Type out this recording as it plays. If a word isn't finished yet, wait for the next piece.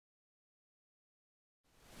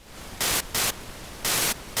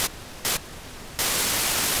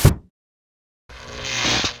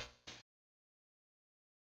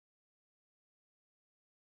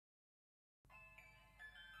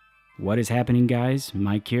What is happening, guys?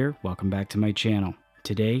 Mike here. Welcome back to my channel.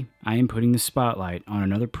 Today, I am putting the spotlight on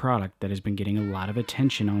another product that has been getting a lot of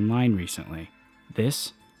attention online recently.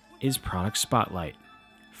 This is Product Spotlight.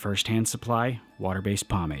 First-hand supply, water-based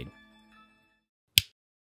pomade.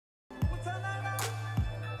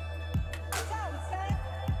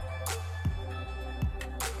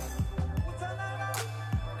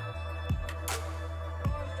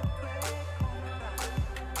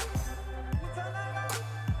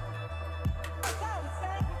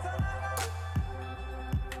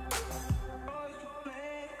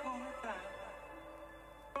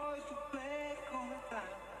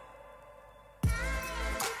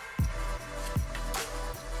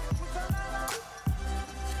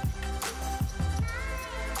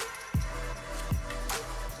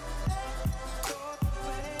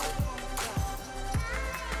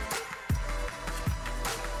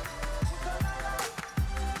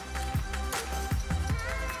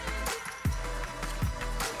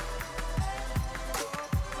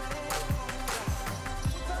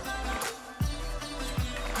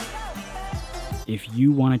 If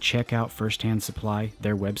you want to check out First-Hand Supply,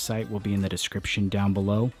 their website will be in the description down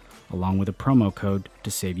below, along with a promo code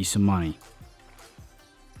to save you some money.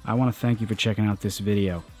 I want to thank you for checking out this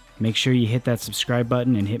video. Make sure you hit that subscribe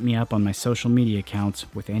button and hit me up on my social media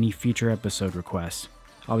accounts with any future episode requests.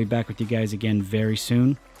 I'll be back with you guys again very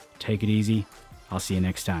soon. Take it easy. I'll see you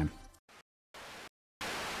next time.